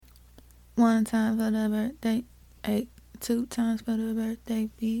One time for the birthday, hey. Two times for the birthday,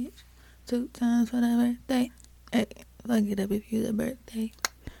 bitch. Two times for the birthday, hey. Fuck it up if you the birthday.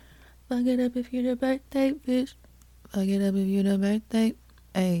 Fuck it up if you the birthday, bitch. Fuck it up if you the birthday,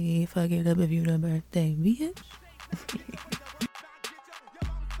 hey. Fuck it up if you the birthday, bitch.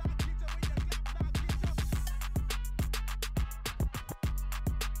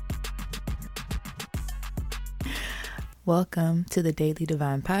 Welcome to the Daily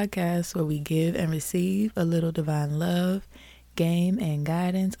Divine Podcast, where we give and receive a little divine love, game, and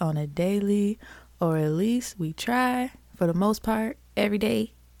guidance on a daily, or at least we try, for the most part, every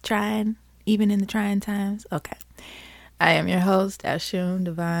day, trying, even in the trying times. Okay. I am your host, Ashun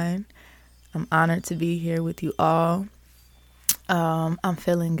Divine. I'm honored to be here with you all. I'm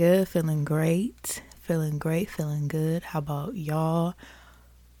feeling good, feeling great, feeling good. How about y'all?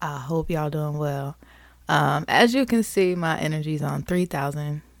 I hope y'all doing well. As you can see, my energy's on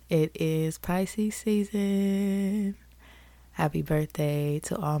 3,000. It is Pisces season. Happy birthday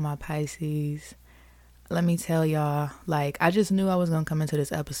to all my Pisces. Let me tell y'all, I just knew I was going to come into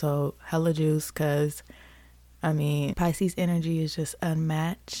this episode hella juice because, Pisces energy is just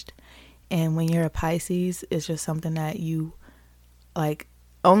unmatched. And when you're a Pisces, it's just something that you,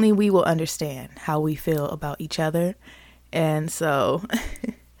 only we will understand how we feel about each other. And so...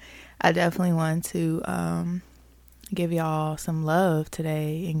 I definitely want to give y'all some love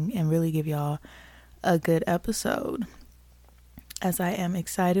today and really give y'all a good episode, as I am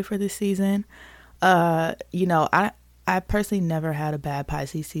excited for this season. I personally never had a bad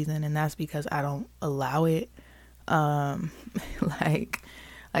Pisces season, and that's because I don't allow it. Like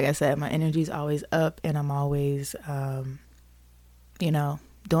I said, my energy's always up, and I'm always, doing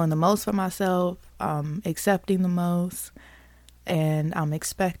the most for myself, accepting the most. And I'm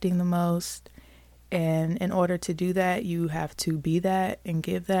expecting the most. And in order to do that, you have to be that and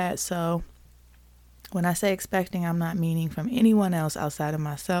give that. So when I say expecting, I'm not meaning from anyone else outside of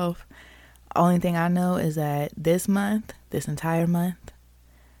myself. Only thing I know is that this entire month,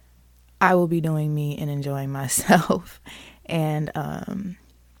 I will be doing me and enjoying myself. And,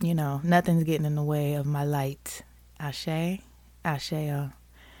 nothing's getting in the way of my light. Ashe.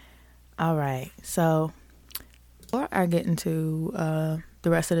 All right. So... before I get into the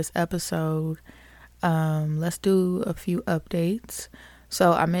rest of this episode, let's do a few updates.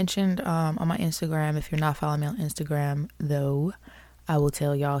 So I mentioned on my Instagram, if you're not following me on Instagram, though, I will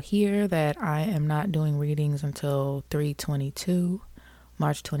tell y'all here that I am not doing readings until 3/22,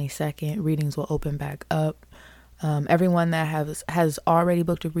 March 22nd. Readings will open back up. Everyone that has already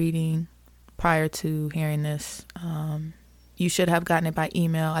booked a reading prior to hearing this, you should have gotten it by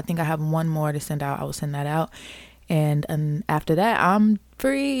email. I think I have one more to send out. I will send that out. And after that, I'm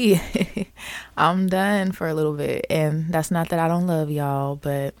free. I'm done for a little bit. And that's not that I don't love y'all,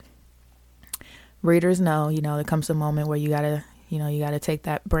 but readers know, there comes a moment where you gotta take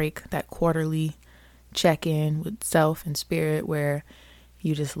that break, that quarterly check-in with self and spirit, where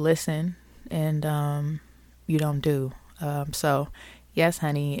you just listen and you don't do. So yes,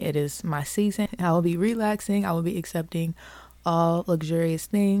 honey, it is my season. I will be relaxing. I will be accepting all luxurious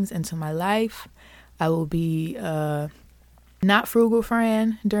things into my life. I will be not frugal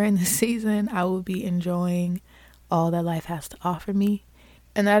Fran during the season. I will be enjoying all that life has to offer me.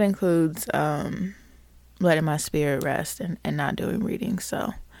 And that includes letting my spirit rest and not doing readings.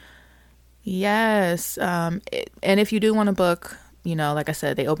 So, yes. And if you do want to book, like I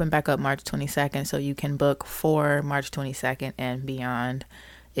said, they open back up March 22nd. So you can book for March 22nd and beyond.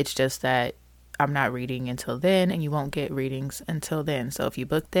 It's just that I'm not reading until then, and you won't get readings until then. So if you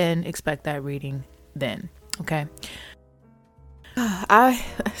book then, expect that reading then. Okay.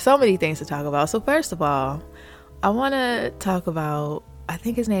 So many things to talk about. So first of all, I want to talk about, I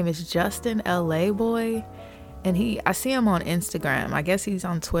think his name is Justin LA Boy, and I see him on Instagram. I guess he's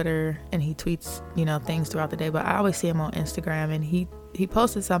on Twitter and he tweets, things throughout the day, but I always see him on Instagram, and he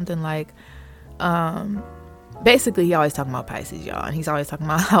posted something like, basically, he always talking about Pisces, y'all. And he's always talking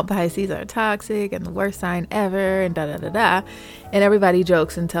about how Pisces are toxic and the worst sign ever and da-da-da-da. And everybody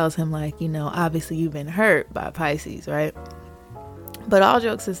jokes and tells him, obviously you've been hurt by Pisces, right? But all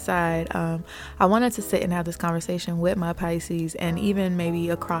jokes aside, I wanted to sit and have this conversation with my Pisces, and even maybe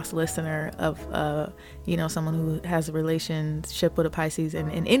a cross listener of, someone who has a relationship with a Pisces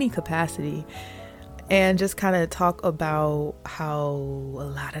in any capacity. And just kind of talk about how a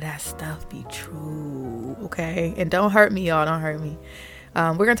lot of that stuff be true, okay? And don't hurt me, y'all. Don't hurt me.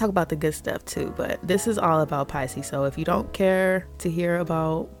 We're going to talk about the good stuff too, but this is all about Pisces. So if you don't care to hear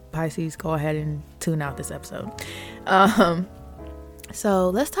about Pisces, go ahead and tune out this episode. So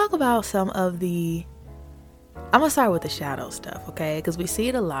let's talk about some of the... I'm going to start with the shadow stuff, okay? Because we see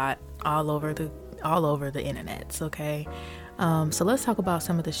it a lot. all over the internets. Okay. So let's talk about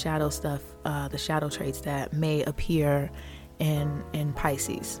some of the shadow stuff, the shadow traits that may appear in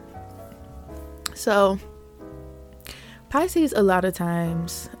Pisces. So Pisces, a lot of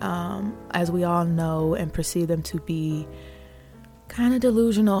times, as we all know and perceive them to be kind of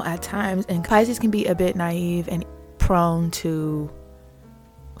delusional at times, and Pisces can be a bit naive and prone to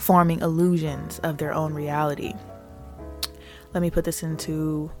forming illusions of their own reality. Let me put this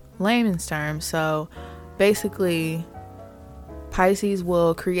into layman's terms. So basically, Pisces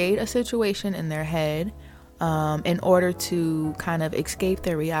will create a situation in their head in order to kind of escape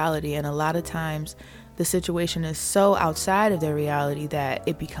their reality. And a lot of times the situation is so outside of their reality that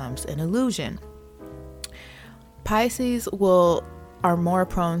it becomes an illusion. Pisces are more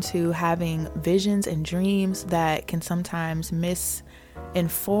prone to having visions and dreams that can sometimes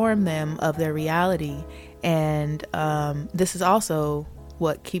misinform them of their reality. And this is also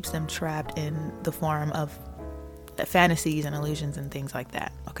what keeps them trapped in the form of fantasies and illusions and things like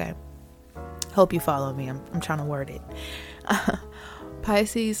that. Okay. Hope you follow me. I'm trying to word it.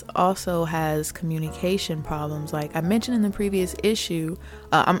 Pisces also has communication problems. Like I mentioned in the previous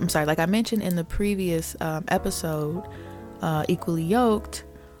like I mentioned in the previous episode, Equally Yoked,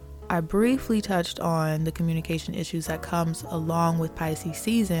 I briefly touched on the communication issues that comes along with Pisces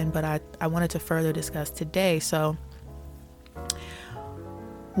season, but I wanted to further discuss today. So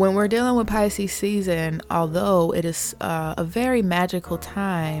when we're dealing with Pisces season, although it is a very magical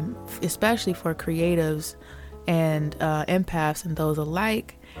time, especially for creatives and empaths and those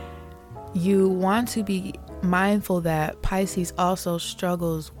alike, you want to be mindful that Pisces also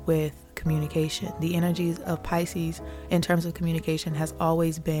struggles with communication. The energies of Pisces in terms of communication has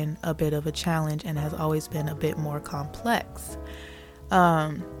always been a bit of a challenge and has always been a bit more complex.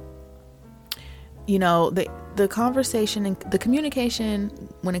 The conversation and the communication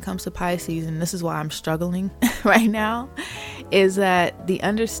when it comes to Pisces, and this is why I'm struggling right now, is that the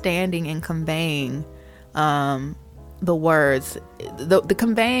understanding and conveying the words, the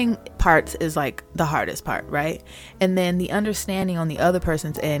conveying parts is like the hardest part, right? And then the understanding on the other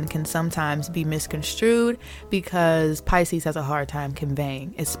person's end can sometimes be misconstrued because Pisces has a hard time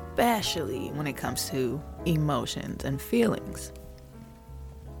conveying, especially when it comes to emotions and feelings.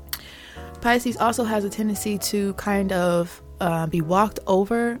 Pisces also has a tendency to kind of be walked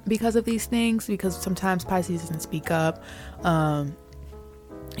over because of these things, because sometimes Pisces doesn't speak up, when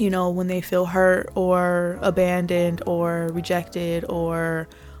they feel hurt or abandoned or rejected or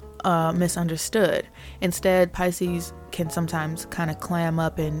misunderstood. Instead, Pisces can sometimes kind of clam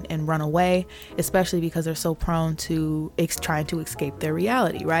up and run away, especially because they're so prone to trying to escape their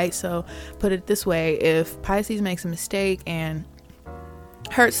reality, right? So put it this way, if Pisces makes a mistake and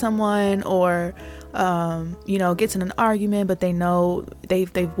hurt someone or gets in an argument, but they know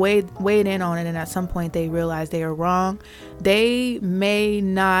they've weighed in on it, and at some point they realize they are wrong, they may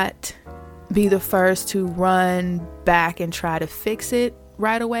not be the first to run back and try to fix it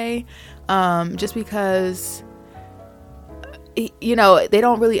right away, just because they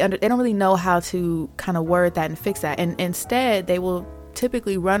don't really know how to kind of word that and fix that, and instead they will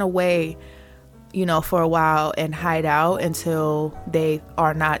typically run away for a while and hide out until they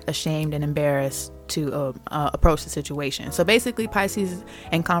are not ashamed and embarrassed to approach the situation. So basically, Pisces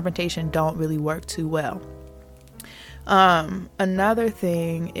and confrontation don't really work too well. Another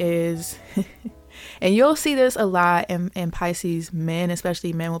thing is, and you'll see this a lot in Pisces men,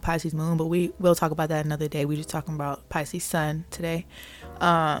 especially men with Pisces moon, but we'll talk about that another day. We're just talking about Pisces sun today.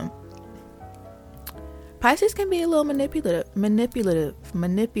 Pisces can be a little manipulative.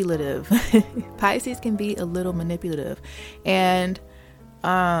 Pisces can be a little manipulative. And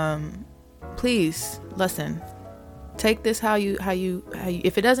please listen. Take this how you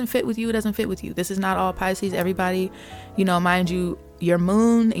if it doesn't fit with you, it doesn't fit with you. This is not all Pisces. Everybody, mind you, your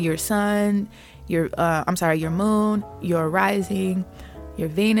moon, your sun, your moon, your rising, your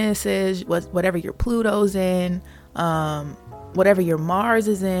Venus is, whatever your Pluto's in, whatever your Mars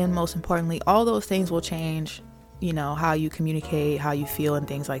is in, most importantly, all those things will change, how you communicate, how you feel, and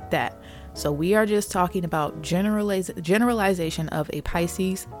things like that. So we are just talking about generalization of a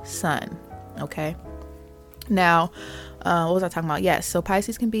Pisces sun. Okay. Now, what was I talking about? Yes. So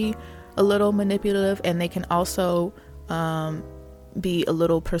Pisces can be a little manipulative, and they can also be a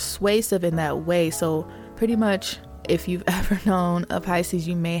little persuasive in that way. So pretty much, if you've ever known a Pisces,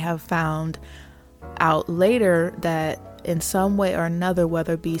 you may have found out later that in some way or another,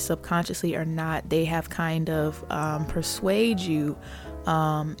 whether it be subconsciously or not, they have kind of persuade you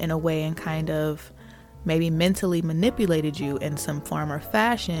in a way and kind of maybe mentally manipulated you in some form or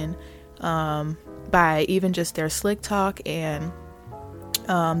fashion by even just their slick talk and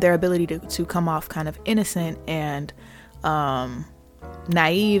their ability to come off kind of innocent and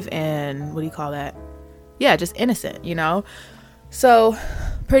naive and what do you call that? Yeah, just innocent, So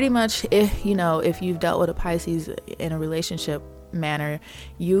pretty much if you've dealt with a Pisces in a relationship manner,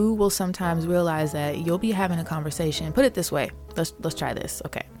 you will sometimes realize that you'll be having a conversation. Put it this way. Let's try this.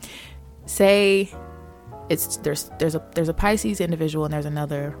 Okay. Say there's a Pisces individual and there's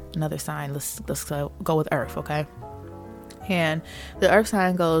another sign. Let's go with Earth, okay? And the Earth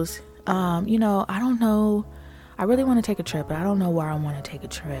sign goes, I don't know. I really want to take a trip, but I don't know where I want to take a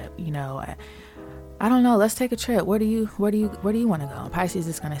trip. I don't know. Let's take a trip. Where do you want to go? And Pisces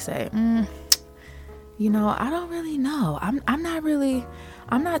is going to say, I don't really know. I'm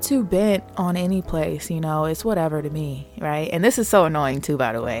not too bent on any place. It's whatever to me. Right. And this is so annoying too,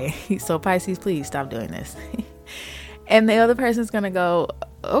 by the way. So Pisces, please stop doing this. And the other person's going to go,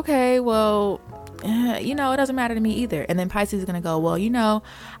 okay, well, it doesn't matter to me either. And then Pisces is going to go, well,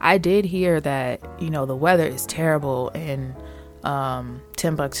 I did hear that, the weather is terrible in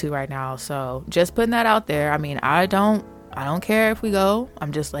Timbuktu right now. So just putting that out there. I mean, I don't care if we go.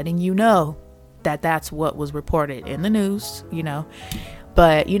 I'm just letting you know that that's what was reported in the news,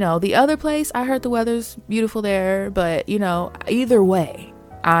 But, the other place, I heard the weather's beautiful there. But, either way,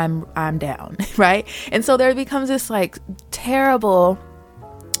 I'm down, right? And so there becomes this like terrible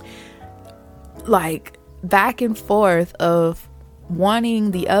like back and forth of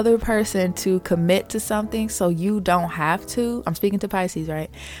wanting the other person to commit to something so you don't have to. I'm speaking to Pisces, right?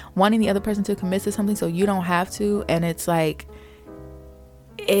 Wanting the other person to commit to something so you don't have to. And it's like,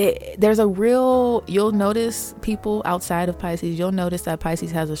 you'll notice people outside of Pisces, you'll notice that Pisces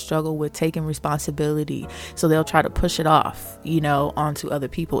has a struggle with taking responsibility. So they'll try to push it off, onto other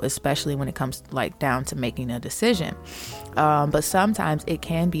people, especially when it comes like down to making a decision. But sometimes it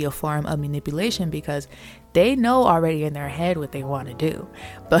can be a form of manipulation because they know already in their head what they want to do,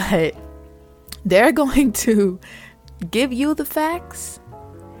 but they're going to give you the facts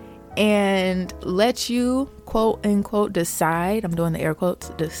and let you quote unquote decide. I'm doing the air quotes,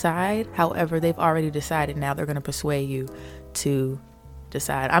 decide. However, they've already decided. Now they're going to persuade you to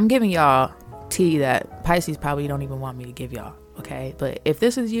decide. I'm giving y'all tea that Pisces probably don't even want me to give y'all. Okay. But if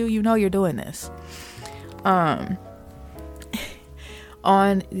this is you, you're doing this. On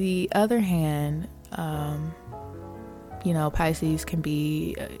the other hand, Pisces can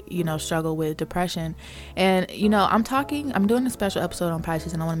be, struggle with depression. And, I'm doing a special episode on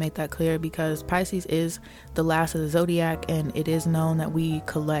Pisces, and I want to make that clear because Pisces is the last of the zodiac, and it is known that we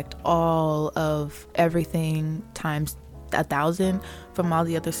collect all of everything times 1,000 from all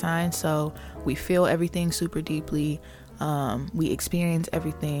the other signs. So we feel everything super deeply. We experience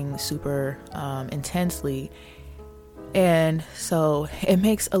everything super intensely. And so it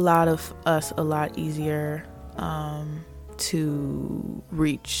makes a lot of us a lot easier to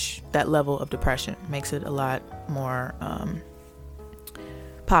reach that level of depression. Makes it a lot more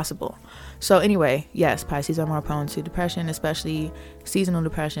possible. So anyway, yes, Pisces are more prone to depression, especially seasonal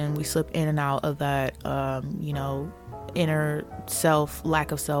depression. We slip in and out of that, inner self,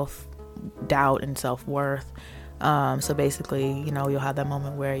 lack of self-doubt and self-worth. So basically, you'll have that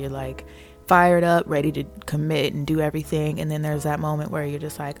moment where you're like fired up, ready to commit and do everything, and then there's that moment where you're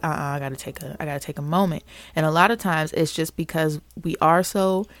just like, I gotta take a moment. And a lot of times it's just because we are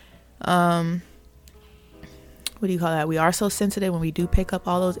so we are so sensitive when we do pick up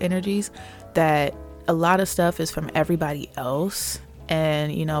all those energies that a lot of stuff is from everybody else.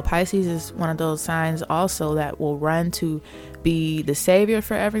 And Pisces is one of those signs also that will run to be the savior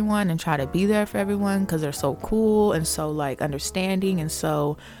for everyone and try to be there for everyone because they're so cool and so like understanding and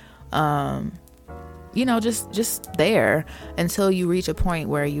so just there, until you reach a point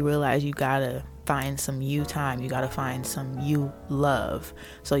where you realize you gotta find some you time, you gotta find some you love.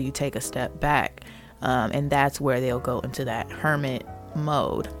 So you take a step back, and that's where they'll go into that hermit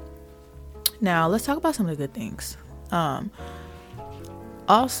mode. Now let's talk about some of the good things.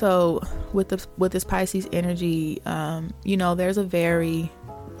 Also with this Pisces energy, there's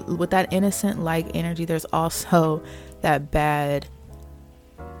with that innocent like energy, there's also that bad,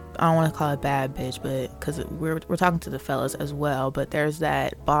 I don't want to call it bad bitch, but because we're talking to the fellas as well, but there's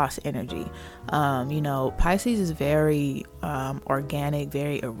that boss energy. Pisces is very organic,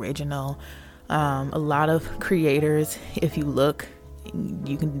 very original. A lot of creators, if you look,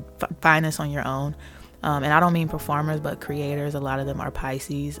 you can find this on your own. And I don't mean performers, but creators. A lot of them are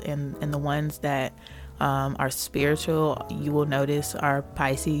Pisces, and the ones that are spiritual, you will notice are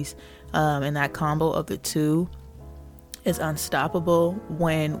Pisces. And that combo of the two is unstoppable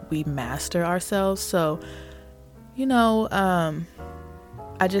when we master ourselves. So,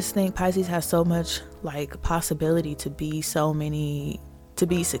 I just think Pisces has so much like possibility to be so many to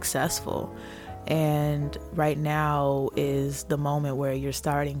be successful. And right now is the moment where you're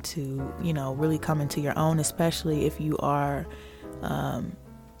starting to, really come into your own, especially if you are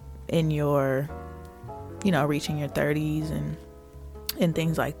in your, reaching your 30s and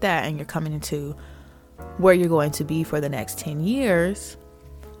things like that, and you're coming into where you're going to be for the next 10 years.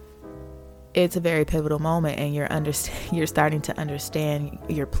 It's a very pivotal moment, and you're starting to understand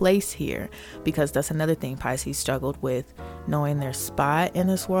your place here, because that's another thing Pisces struggled with, knowing their spot in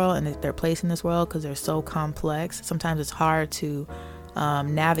this world and their place in this world, because they're so complex. Sometimes it's hard to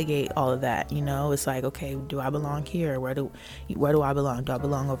navigate all of that. It's like, okay, do I belong here? Where do I belong? Do I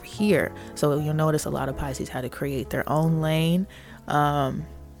belong over here? So you'll notice a lot of Pisces had to create their own lane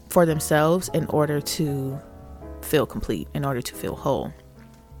for themselves in order to feel complete, in order to feel whole.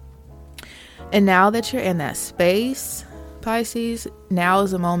 And now that you're in that space, Pisces, now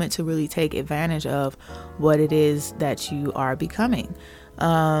is the moment to really take advantage of what it is that you are becoming.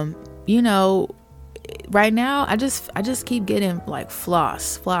 Right now, I just keep getting like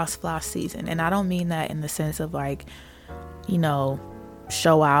floss season. And I don't mean that in the sense of like,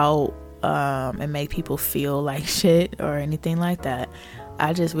 show out and make people feel like shit or anything like that.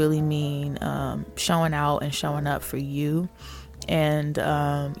 I just really mean showing out and showing up for you. And,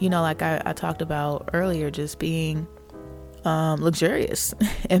 like I talked about earlier, just being luxurious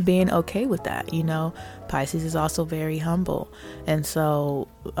and being okay with that. Pisces is also very humble. And so,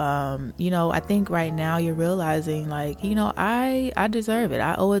 I think right now you're realizing like, I deserve it.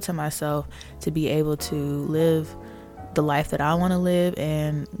 I owe it to myself to be able to live the life that I want to live,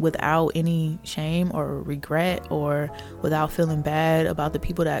 and without any shame or regret, or without feeling bad about the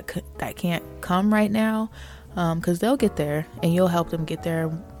people that can't come right now. Because they'll get there, and you'll help them get there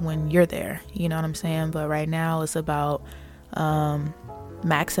when you're there. You know what I'm saying? But right now it's about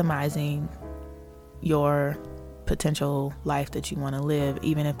maximizing your potential life that you want to live,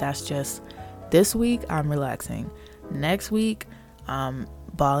 even if that's just this week I'm relaxing, next week I'm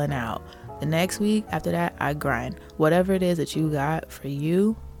balling out, the next week after that I grind. Whatever it is that you got for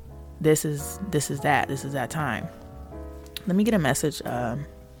you, this is that time. Let me get a message for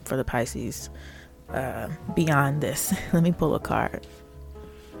the Pisces. Beyond this, let me pull a card.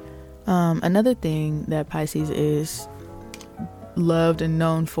 Another thing that Pisces is loved and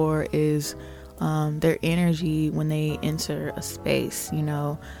known for is their energy when they enter a space.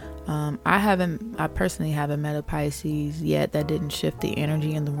 I personally haven't met a Pisces yet that didn't shift the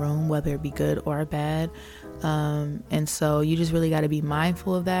energy in the room, whether it be good or bad. And so you just really got to be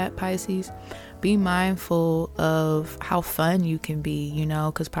mindful of that, Pisces. Be mindful of how fun you can be,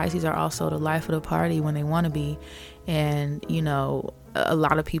 because Pisces are also the life of the party when they want to be. And, a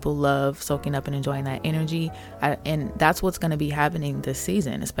lot of people love soaking up and enjoying that energy. And that's what's going to be happening this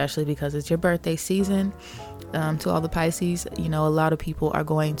season, especially because it's your birthday season. To all the Pisces, a lot of people are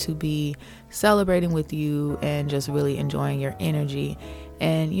going to be celebrating with you and just really enjoying your energy.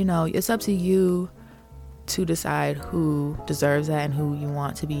 And, it's up to you to decide who deserves that and who you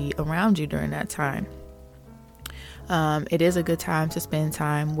want to be around you during that time. It is a good time to spend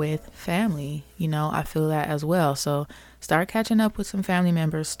time with family. I feel that as well. So start catching up with some family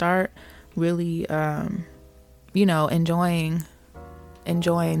members. Start really, enjoying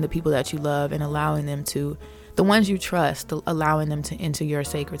the people that you love, and allowing them to, the ones you trust, allowing them to enter your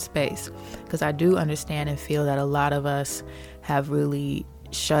sacred space. Because I do understand and feel that a lot of us have really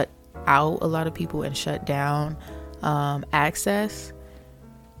shut out a lot of people and shut down access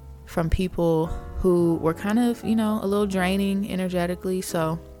from people who were kind of, a little draining energetically.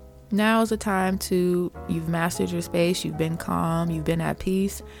 So now is the time you've mastered your space, you've been calm, you've been at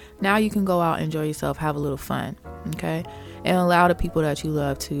peace. Now you can go out, enjoy yourself, have a little fun, okay? And allow the people that you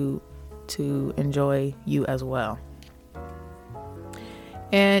love to enjoy you as well.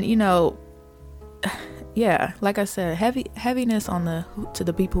 And, yeah, like I said, heaviness to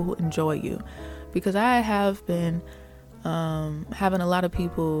the people who enjoy you, because I have been having a lot of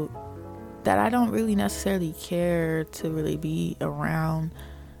people that I don't really necessarily care to really be around,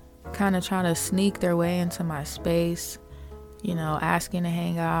 kind of trying to sneak their way into my space, asking to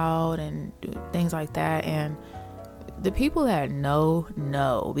hang out and do things like that. And the people that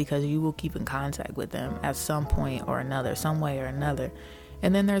know, because you will keep in contact with them at some point or another, some way or another.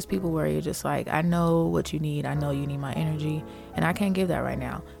 And then there's people where you're just like, I know what you need. I know you need my energy, and I can't give that right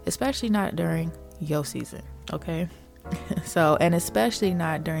now, especially not during your season. Okay. So, and especially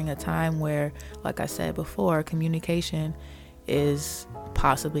not during a time where, like I said before, communication is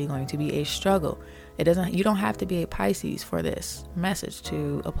possibly going to be a struggle. You don't have to be a Pisces for this message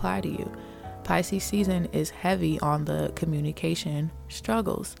to apply to you. Pisces season is heavy on the communication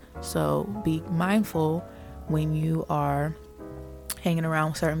struggles. So be mindful when you are hanging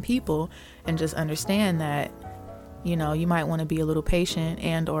around certain people, and just understand that, you know, you might want to be a little patient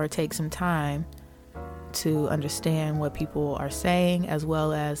and or take some time to understand what people are saying, as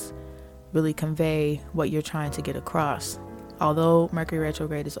well as really convey what you're trying to get across. Although Mercury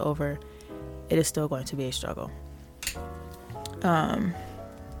retrograde is over, it is still going to be a struggle.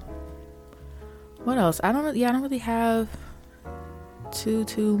 What else? I don't really have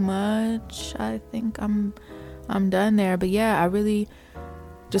too much. I think I'm done there. But yeah, I really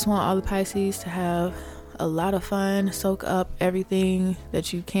just want all the Pisces to have a lot of fun, soak up everything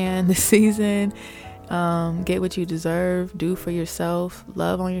that you can this season, get what you deserve, do for yourself,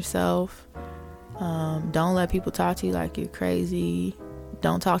 love on yourself. Don't let people talk to you like you're crazy.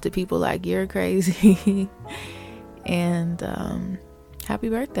 Don't talk to people like you're crazy. And happy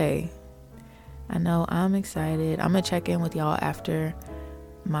birthday. I know I'm excited. I'm gonna check in with y'all after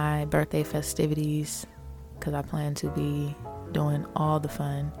my birthday festivities, because I plan to be doing all the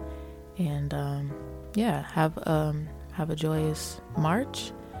fun. And yeah, have a joyous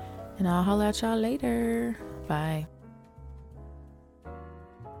March, and I'll holla at y'all later. Bye.